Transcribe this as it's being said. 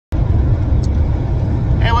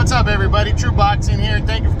What's up, everybody? True Boxing here.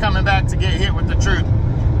 Thank you for coming back to get hit with the truth.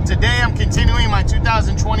 Today I'm continuing my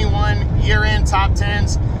 2021 year-end top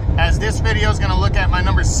 10s, as this video is going to look at my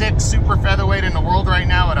number 6 super featherweight in the world right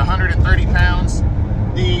now at 130 pounds.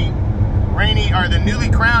 The newly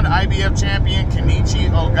crowned IBF champion Kenichi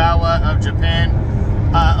Ogawa of Japan.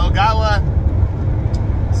 Ogawa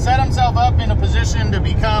set himself up in a position to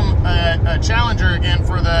become a challenger again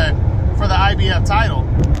for the IBF title.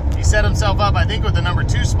 He set himself up, I think, with the number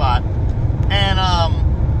 2 spot. And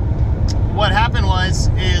what happened is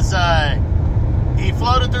he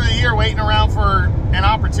floated through the year waiting around for an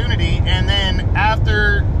opportunity, and then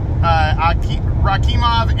after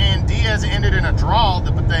Rakimov and Diaz ended in a draw,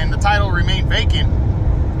 but then the title remained vacant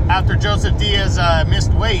after Joseph Diaz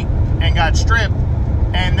missed weight and got stripped,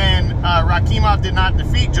 and then Rakimov did not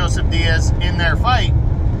defeat Joseph Diaz in their fight.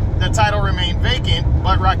 The title remained vacant,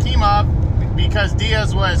 but Rakimov, because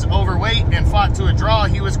Diaz was overweight and fought to a draw,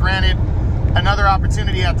 he was granted another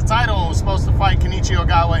opportunity at the title and was supposed to fight Kenichi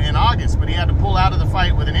Ogawa in August, but he had to pull out of the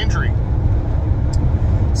fight with an injury.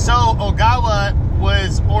 So Ogawa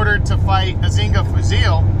was ordered to fight Azinga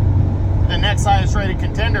Fuzil, the next highest rated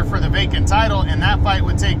contender for the vacant title, and that fight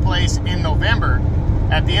would take place in November,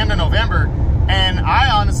 at the end of November. And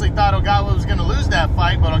I honestly thought Ogawa was going to lose that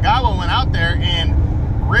fight, but Ogawa went out there and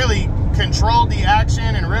really controlled the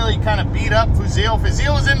action and really kind of beat up Fuzil.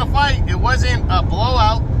 Fuzil was in the fight. It wasn't a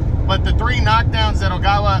blowout, but the 3 knockdowns that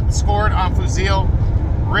Ogawa scored on Fuzil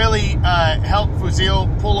really helped Fuzil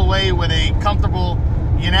pull away with a comfortable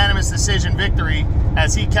unanimous decision victory,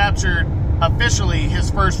 as he captured officially his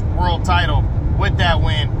first world title with that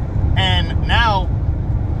win, and now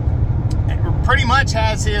pretty much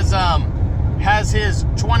has his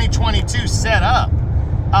 2022 set up.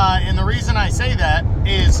 And the reason I say that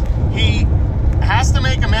is he has to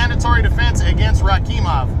make a mandatory defense against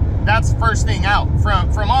Rakimov. That's first thing out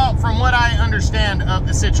from what I understand of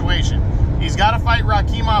the situation. He's got to fight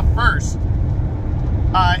Rakimov first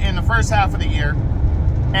in the first half of the year,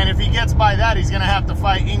 and if he gets by that, he's going to have to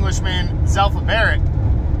fight Englishman Zelfa Barrett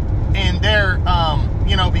in their,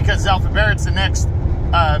 because Zelfa Barrett's the next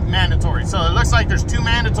mandatory. So it looks like there's 2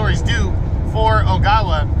 mandatories due for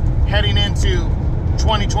Ogawa heading into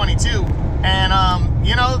 2022, and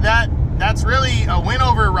that's really a win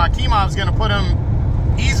over Rakimov is going to put him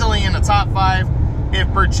easily in the top 5. If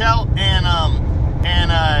Burchell and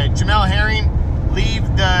Jamel Herring leave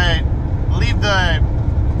the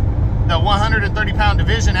 130-pound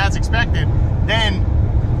division as expected, then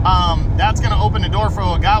that's going to open the door for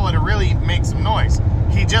Ogawa to really make some noise.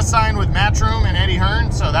 He just signed with Matchroom and Eddie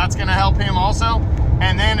Hearn, so that's going to help him also.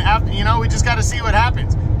 And then after, we just got to see what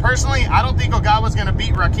happens. Personally, I don't think Ogawa's going to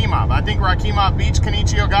beat Rakimov. I think Rakimov beats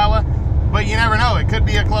Kenichi Ogawa, but you never know. It could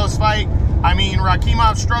be a close fight. I mean,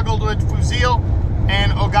 Rakimov struggled with Fuzil,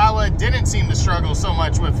 and Ogawa didn't seem to struggle so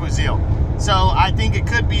much with Fuzil. So I think it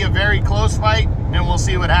could be a very close fight, and we'll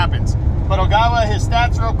see what happens. But Ogawa, his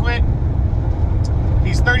stats real quick.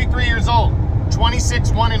 He's 33 years old,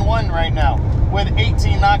 26-1-1 right now with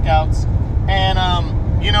 18 knockouts. And,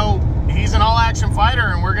 he's an all-action fighter,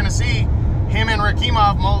 and we're going to see him and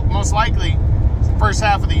Rakimov most likely first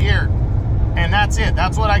half of the year. And that's it.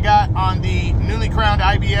 That's what I got on the newly crowned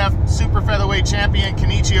IBF super featherweight champion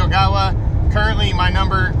Kenichi Ogawa, currently my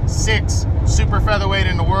number 6 super featherweight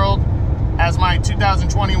in the world, as my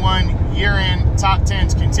 2021 year-end top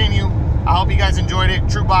 10s continue. I hope you guys enjoyed it.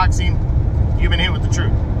 True Boxing, you've been hit with the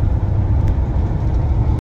truth.